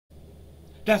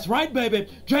That's right, baby.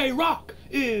 J-Rocc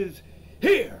is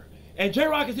here. And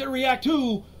J-Rocc is here to react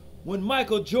to when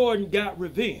Michael Jordan got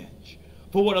revenge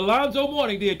for what Alonzo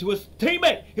Mourning did to his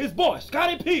teammate, his boy,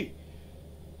 Scottie P.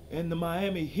 And the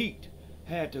Miami Heat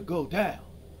had to go down.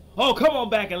 Oh, come on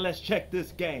back and let's check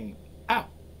this game out.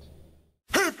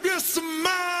 If you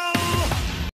smell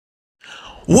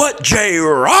what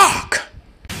J-Rocc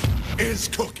is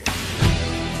cooking.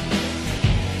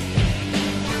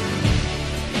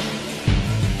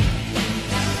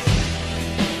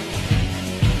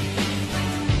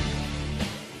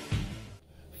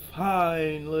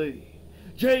 Finally,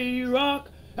 J-Rocc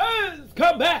has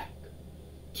come back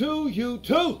to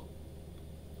YouTube.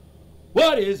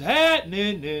 What is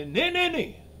happening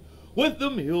with the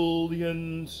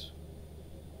millions?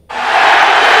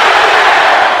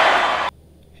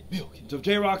 Millions of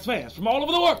J-Rocc's fans from all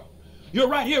over the world. You're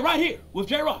right here with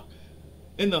J-Rocc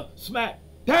in the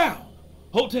Smackdown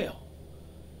Hotel.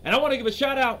 And I want to give a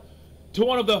shout out to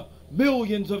one of the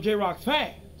millions of J-Rocc's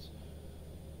fans.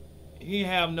 He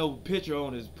didn't have no picture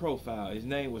on his profile. His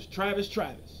name was Travis.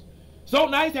 So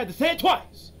nice, I had to say it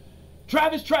twice.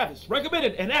 Travis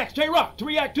recommended and asked J-Rocc to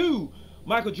react to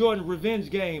Michael Jordan's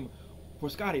revenge game for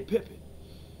Scottie Pippen.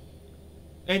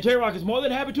 And J-Rocc is more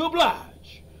than happy to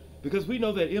oblige, because we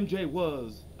know that MJ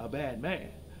was a bad man.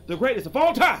 The greatest of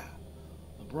all time.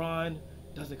 LeBron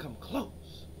doesn't come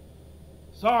close.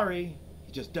 Sorry,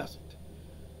 he just doesn't.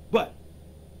 But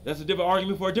that's a different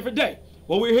argument for a different day.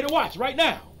 What we're here to watch right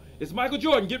now is Michael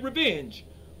Jordan get revenge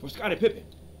for Scottie Pippen.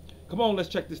 Come on, let's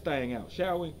check this thing out,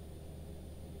 shall we?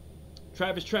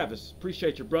 Travis,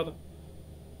 appreciate you, brother.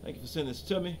 Thank you for sending this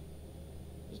to me.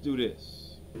 Let's do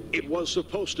this. It was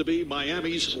supposed to be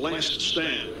Miami's last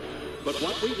stand, but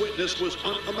what we witnessed was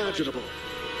unimaginable.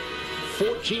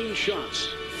 14 shots,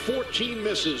 14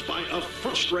 misses by a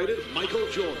frustrated Michael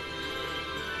Jordan.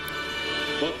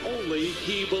 But only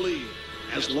he believed.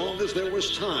 As long as there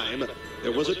was time,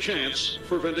 there was a chance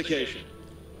for vindication.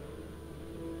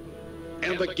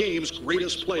 And the game's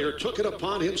greatest player took it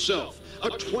upon himself. A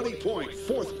 20-point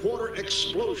fourth-quarter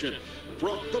explosion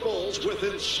brought the Bulls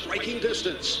within striking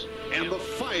distance, and the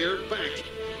fire back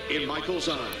in Michael's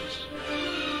eyes.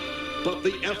 But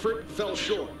the effort fell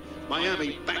short.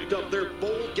 Miami backed up their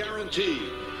bold guarantee,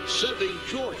 sending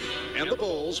Jordan and the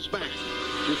Bulls back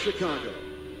to Chicago.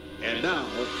 And now,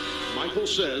 Michael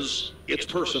says it's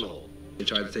personal. They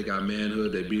tried to take our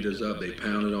manhood, they beat us up, they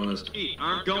pounded on us.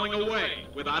 Aren't going away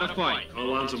without a fight.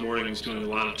 Alonzo Mourning was doing a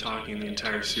lot of talking the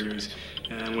entire series.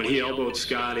 And when he elbowed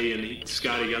Scottie and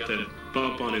Scottie got that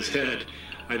bump on his head,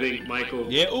 I think Michael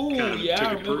kind of took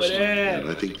it personally. And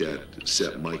I think that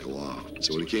set Michael off.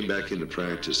 So when he came back into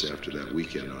practice after that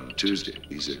weekend on Tuesday,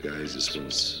 he said, guys, this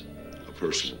was a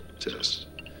personal test.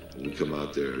 When we come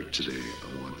out there today,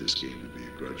 I want this game to be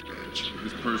a grudge match.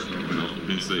 It's personal, man.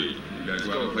 Be safe. You got to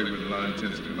go out and play with a lot of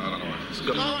intensity, a lot of heart.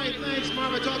 All right, thanks,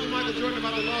 Marv. I talked to Michael Jordan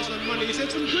about the loss on Monday. He said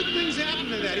some good things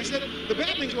happened to that. He said the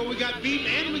bad things were we got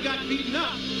beaten and we got beaten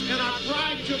up. And our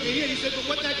pride took a hit. He said, but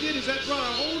what that did is that brought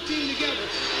our whole team together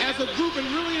as a group and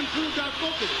really improved our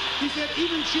focus. He said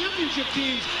even championship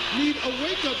teams need a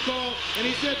wake-up call, and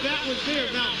he said that was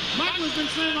theirs. Now, Michael has been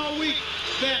saying all week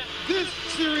that this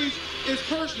series is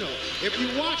personal. If you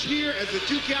watch here as the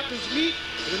two captains meet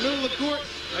in the middle of the court,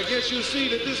 I guess you'll see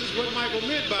that this is what Michael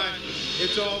meant by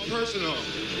it's all personal.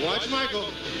 Watch Michael.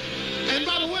 And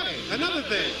by the way, another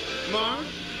thing, Marv,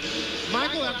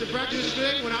 Michael, after practice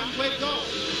today, went out and played golf.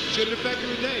 Shouldn't affect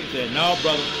him today. Said, no,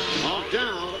 brother. On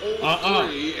down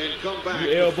 0-3 and come back.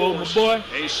 You elbow my boy.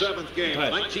 A seventh game,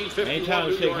 Hey, 1951. ain't trying to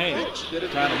New shake York hands. Knicks did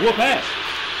it. Trying to whoop ass.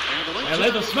 And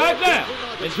let them smack down.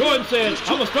 And Jordan said, I'm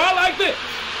going to start like this.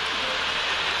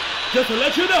 Just to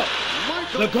let you know,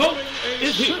 the GOAT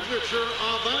is here. Signature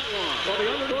on that one. Well,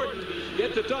 the other Jordan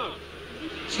gets the dunk.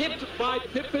 Tipped by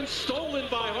Pippen, stolen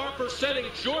by Harper, setting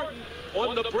Jordan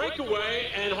on the breakaway,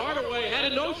 and Hardaway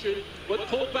had a notion, but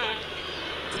pulled back.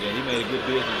 Yeah, he made a good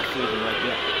business decision right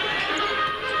there.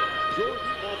 Jordan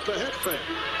off the head fake.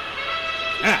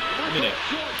 Give me that.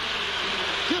 Jordan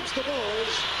gives the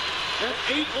Bulls an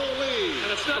 8-0 lead.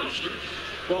 And it's not,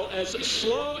 well, as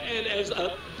slow and as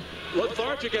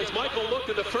lethargic as Michael looked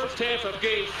in the first half of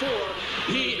Game 4,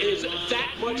 he is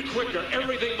that much quicker.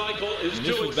 Everything Michael is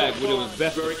doing so far,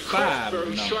 very crisp,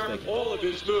 very sharp, all of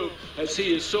his move as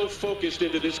he is so focused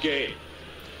into this game.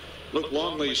 Luke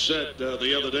Longley said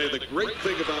the other day, the great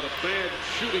thing about a bad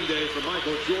shooting day for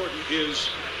Michael Jordan is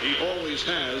he always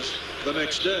has the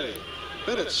next day.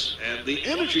 Minutes and the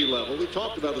energy level, we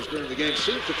talked about this during the game,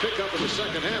 seemed to pick up in the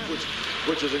second half,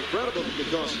 which is incredible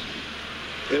because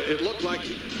It looked like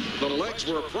the legs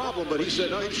were a problem, but he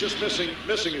said, no, he's just missing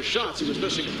his shots. He was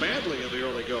missing badly in the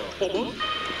early go.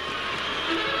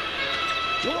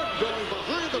 Jordan going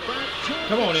behind the back. Jordan.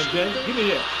 Come on, MJ. Give me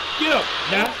that. Get up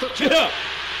now. Get up.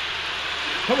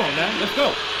 Come on now. Let's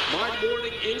go. Mike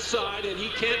Mourning inside, and he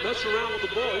can't mess around with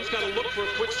the ball. He's got to look for a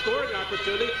quick scoring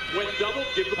opportunity. When double,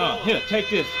 give the ball. Here, take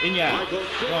this in your eye. Go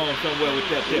on somewhere with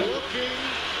that there. Looking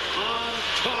on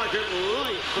target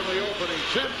right from the opening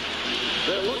tip.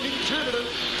 They're looking tentative,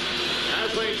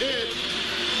 as they did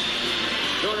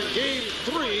during Game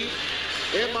 3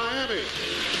 in Miami.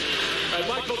 And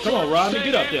Michael Come on, Rodman,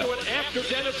 get up there. After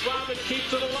Dennis Rodman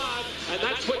keeps it alive, and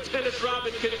that's what Dennis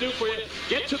Rodman can do for you.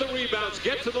 Get to the rebounds,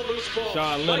 get to the loose ball.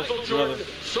 Sean Leonard, Michael Jordan,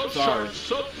 brother. so sharp,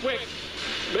 so quick,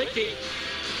 making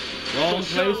wrong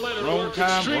place, wrong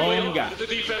time, wrong guy. The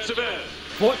defensive end.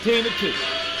 14-2.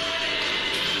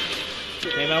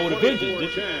 Came out with a vengeance,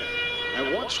 didn't you?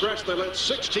 At one stretch, they led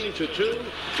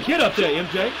 16-2. Get up there,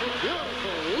 MJ.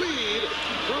 Beautiful lead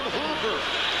from Harper.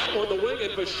 On the wing,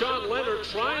 and Sean Leonard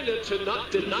trying to not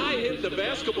deny him the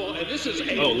basketball, and this is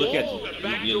a long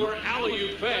backdoor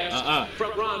alley-oop pass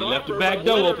from Ron Harper. Left the back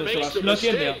door open, so I snuck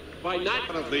in there. By not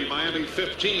of the Miami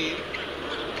 15.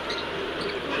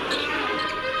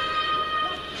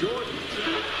 Jordan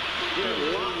had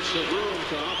lots of room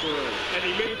to operate. And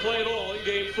he didn't play at all in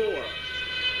Game 4.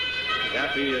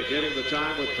 Happy getting the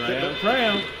time with Pippen.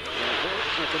 Tram.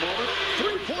 At the moment,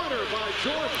 three-pointer by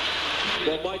Jordan.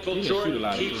 Well, Michael Jordan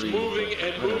keeps moving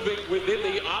and moving within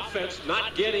the offense,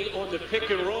 not getting on the pick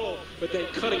and roll, but then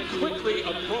cutting quickly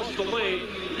across the lane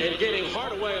and getting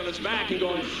Hardaway on his back and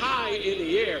going high in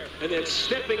the air, and then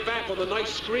stepping back on the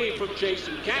nice screen from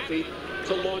Jason Caffey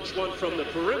to launch one from the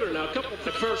perimeter. Now,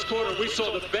 the first quarter, we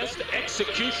saw the best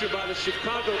execution by the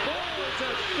Chicago Bulls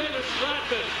as Dennis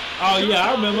Rodman. Oh, yeah,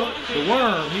 I remember. The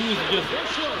worm. He was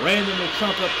just randomly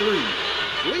chunk up threes.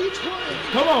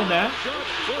 Come on now.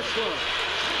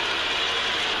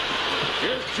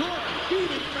 Here's Jordan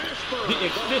beating Mashburn. The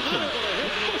extension.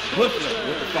 Bushler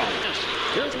with the foul.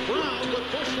 Here's Brown with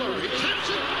Bushler. He taps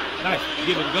it. Nice.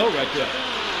 Give it a go right there.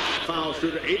 Foul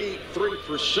shoot at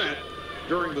 83%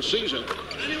 during the season.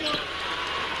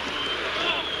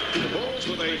 The Bulls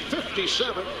with a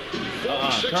 57.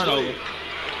 Turnover.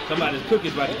 Somebody's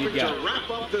cookies about to get got.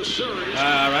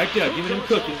 Right there. Give me them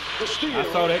cookies. I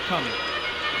saw that coming.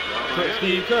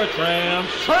 Steve Kerr, tram.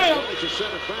 To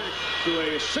send it back to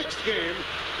a 6th game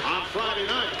on Friday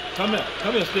night. Come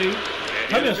here, Steve.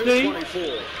 Come here, Steve.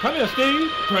 Come here,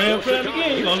 Steve. Tram again.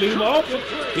 You're going to leave him open.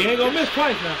 He ain't going to miss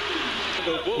twice now.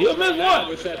 He'll miss one.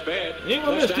 He ain't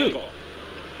going to miss two.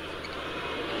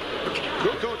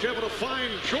 Good coach able to find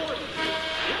Jordan.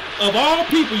 Of all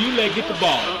people you let get the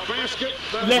ball,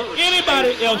 let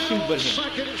anybody else shoot but him.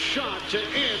 Second shot to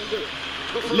end.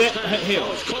 Let hell.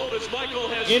 As cold as Michael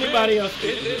has anybody else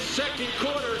in this second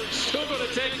quarter, still going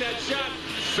to take that shot.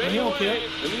 He don't care.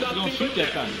 He's going to shoot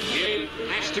that thing. Game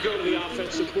has to go to the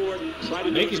offensive board. Try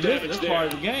to make it different. That's part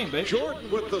of the game, baby. Jordan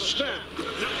with the step.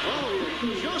 Oh,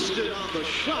 he adjusted on the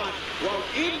shot while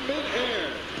in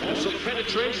midair. Also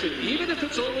penetration, even if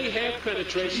it's only half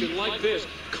penetration like this,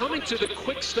 coming to the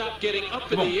quick stop, getting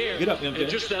up in the air, get up, MJ. And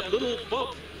just that little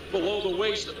bump below the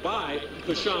waist by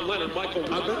Sean Leonard, Michael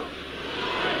Rodman.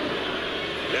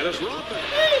 Dennis Rodman.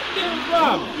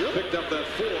 Picked up that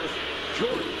 4th.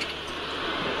 Jordan.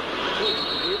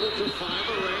 Able to find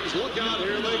the rings. Look out,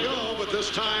 here they go. But this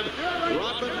time,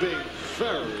 Rodman being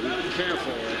very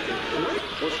careful.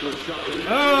 Bushler shot.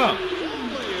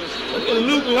 Look at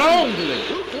Luke Longley.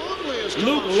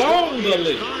 Luke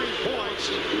Longley. 9 points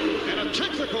and a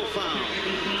technical foul.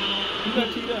 You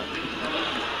got teed up.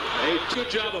 A good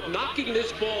job of knocking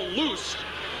this ball loose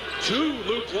to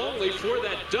Luke Longley for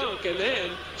that dunk, and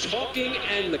then talking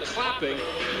and the clapping.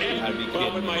 And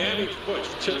when Miami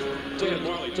Dan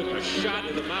Marley took a shot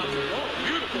in the mouth. Oh,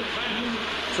 beautiful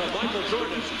pass. So Michael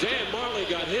Jordan, Dan Marley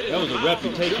got hit. That was a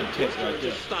reputation test right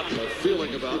there. Stop the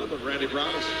feeling about it, but Randy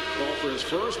Brown is called for his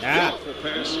first beautiful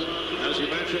pass. As you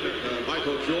mentioned,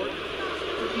 Michael Jordan,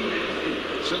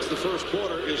 since the first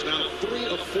quarter, is now 3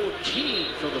 of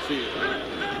 14 from the field.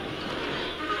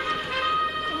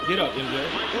 Get up,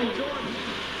 MJ. Michael Jordan.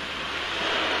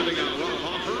 Sitting on Ron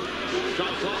Harper.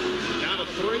 Shot clock down to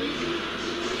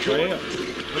 3. Jordan.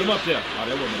 Put him up there. Oh,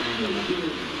 that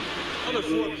wasn't Other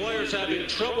 4 players having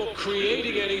trouble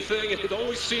creating anything, and it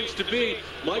always seems to be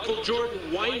Michael Jordan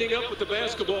winding up with the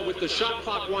basketball with the shot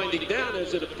clock winding down.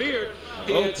 As it appeared,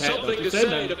 he had something to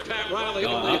say to Pat Riley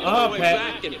on the way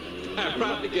back, and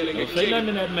Probably getting don't say nothing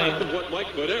to that man.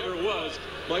 Whatever it was,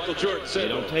 Michael Jordan said. It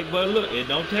don't take but look. It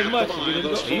don't take much to get him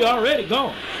go. He already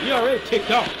gone. He already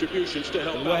ticked off. Contributions to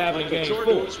help what happened in Game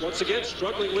 4? Once again,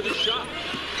 struggling with his shot.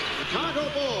 Chicago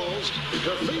Bulls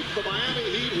defeat the Miami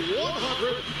Heat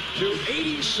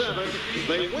 100-87.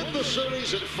 They win the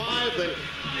series in 5. They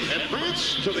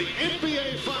advance to the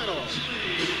NBA Finals.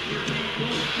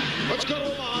 Let's go to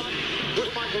Lamont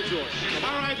with Michael Jordan.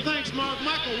 All right, thanks, Mark.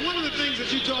 Michael, one of the things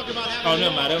that you talked about having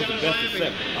never mind. That was the best of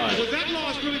 7. All right. Was that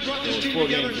loss really brought this team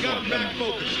together and got them back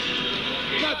focused?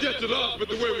 Not just the loss, but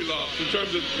the way we lost. In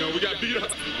terms of, we got beat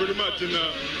up pretty much, and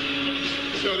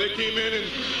they came in and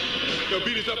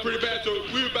beat us up pretty bad. So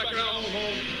we were back in our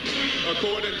home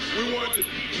court, and we wanted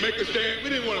to make a stand. We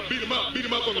didn't want to beat them up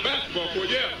on the basketball court,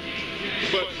 yeah,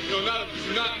 but not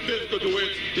physical the way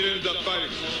it ended up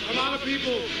fighting. A lot of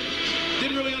people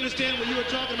didn't really understand what you were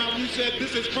talking about when you said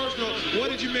this is personal. What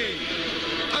did you mean?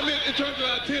 I mean, in terms of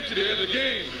our intensity as a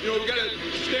game, we got to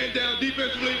stand down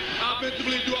defensively,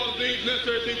 offensively, do all the things,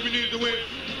 necessary things we needed to win.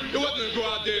 It wasn't to go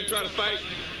out there and try to fight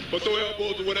or throw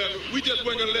elbows or whatever. We just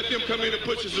weren't going to let them come in and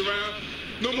push us around.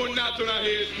 No more knots on our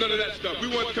heads, none of that stuff. We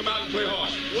wanted to come out and play hard.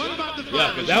 What about the finals?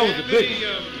 Yeah, because that was a big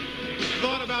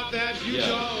thought about that,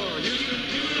 Utah or Houston?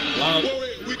 Well,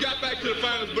 we got back to the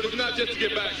finals, but it's not just to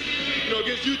get back.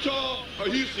 Against Utah or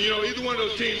Houston, either one of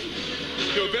those teams,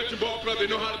 veteran ball club, they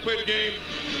know how to play the game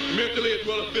mentally as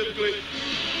well as physically.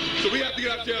 So we have to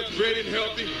get ourselves ready and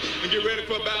healthy and get ready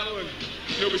for a battle. And,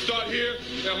 we start here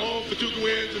at home for 2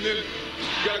 wins, and then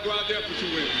we got to go out there for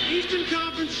 2 wins. Eastern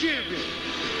Conference champion.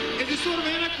 Is it sort of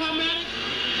anticlimactic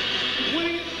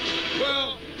winning it?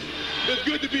 Well, it's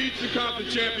good to be Eastern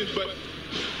Conference champions, but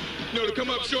to come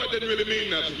up short doesn't really mean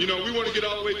nothing. We want to get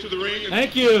all the way to the ring and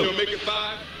Thank you. Make it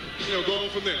 5. Go on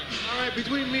from there. All right,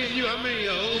 between me and you, how many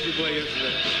holes you play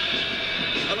yesterday?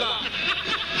 A lot.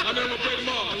 I'm going to play them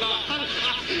all. A lot.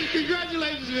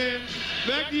 Congratulations, man.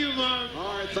 Back to you, Mark.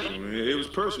 All right, it was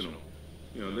personal.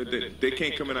 They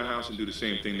can't come in our house and do the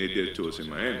same thing they did to us in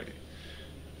Miami,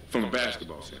 from a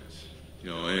basketball sense.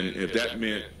 And if that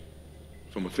meant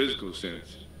from a physical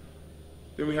sense,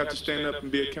 then we have to stand up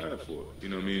and be accounted for.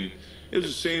 It was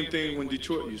the same thing when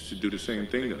Detroit used to do the same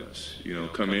thing to us.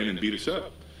 Come in and beat us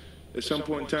up. At some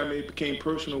point in time, it became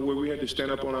personal where we had to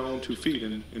stand up on our own 2 feet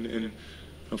and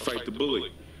fight the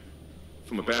bully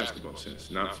from a basketball sense,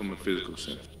 not from a physical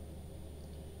sense.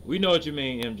 We know what you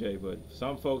mean, MJ, but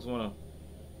some folks want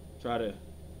to try to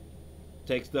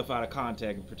take stuff out of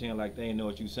context and pretend like they ain't know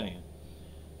what you're saying.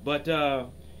 But,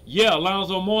 yeah,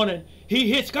 Alonzo Mourning,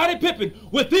 he hit Scottie Pippen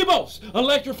with the most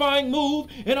electrifying move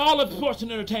in all of sports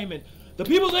and entertainment, the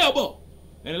people's elbow,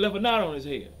 and it left a knot on his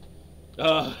head.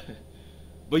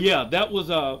 But yeah,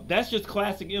 that's just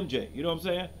classic MJ, you know what I'm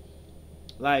saying?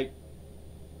 Like,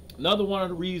 another one of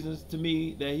the reasons to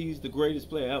me that he's the greatest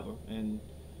player ever, and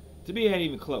to me it ain't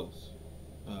even close.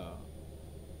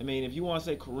 I mean, if you want to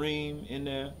say Kareem in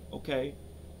there, okay.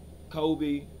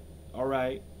 Kobe, all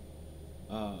right.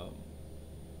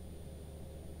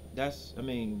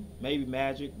 Maybe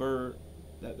Magic, Bird,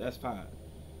 that's fine.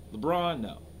 LeBron,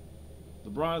 no.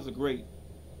 LeBron's a great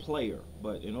player,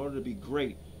 but in order to be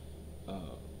great,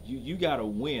 you got to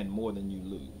win more than you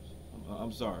lose.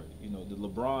 I'm sorry. The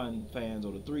LeBron fans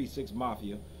or the 3-6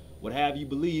 Mafia would have you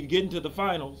believe getting to the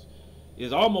finals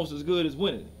is almost as good as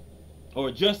winning it,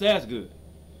 or just as good.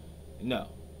 No.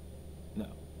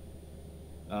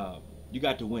 You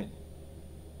got to win it.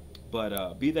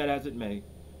 But be that as it may,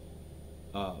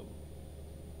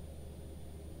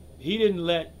 he didn't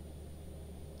let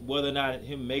whether or not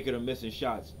him making or missing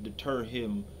shots deter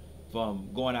him from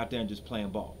going out there and just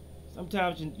playing ball.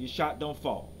 Sometimes your shot don't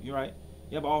fall. You're right.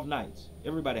 You have off nights.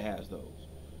 Everybody has those.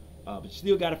 But you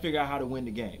still got to figure out how to win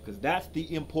the game, because that's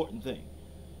the important thing.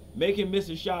 Making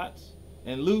missing shots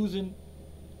and losing,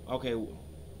 okay,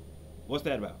 what's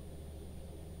that about?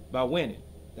 About winning.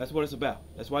 That's what it's about.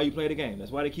 That's why you play the game.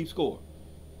 That's why they keep score.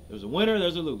 There's a winner,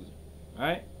 there's a loser. All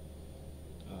right?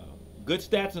 Good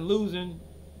stats and losing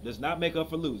does not make up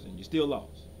for losing. You still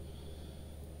lost.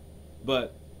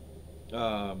 But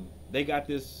they got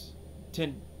this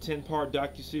 10-part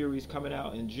docuseries coming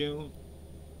out in June.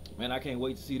 Man, I can't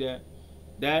wait to see that.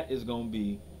 That is going to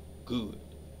be good.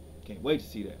 Can't wait to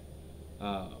see that.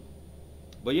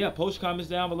 But yeah, post comments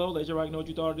down below. Let J-Rocc know what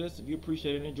you thought of this. If you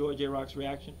appreciate it and enjoyed J-Rocc's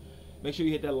reaction, make sure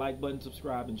you hit that like button,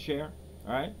 subscribe, and share.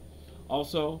 All right?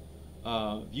 Also,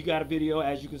 if you got a video,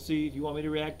 as you can see, if you want me to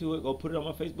react to it, go put it on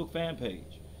my Facebook fan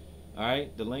page. All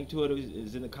right? The link to it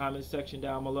is in the comments section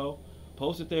down below.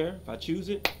 Post it there. If I choose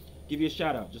it, give you a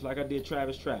shout out, just like I did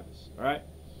Travis. All right?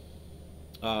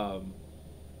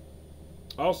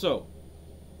 Also,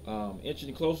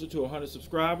 inching closer to 100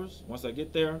 subscribers. Once I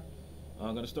get there,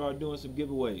 I'm going to start doing some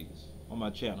giveaways on my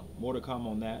channel. More to come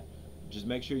on that. Just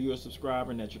make sure you're a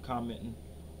subscriber and that you're commenting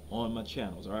on my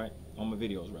channels, all right? On my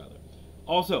videos, rather.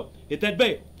 Also, hit that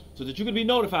bell so that you can be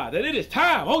notified that it is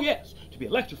time, oh yes, to be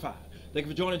electrified. Thank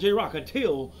you for joining J-Rocc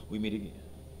until we meet again.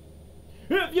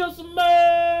 If you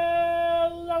smell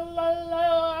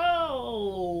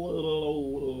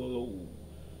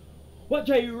what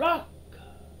J-Rocc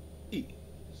is.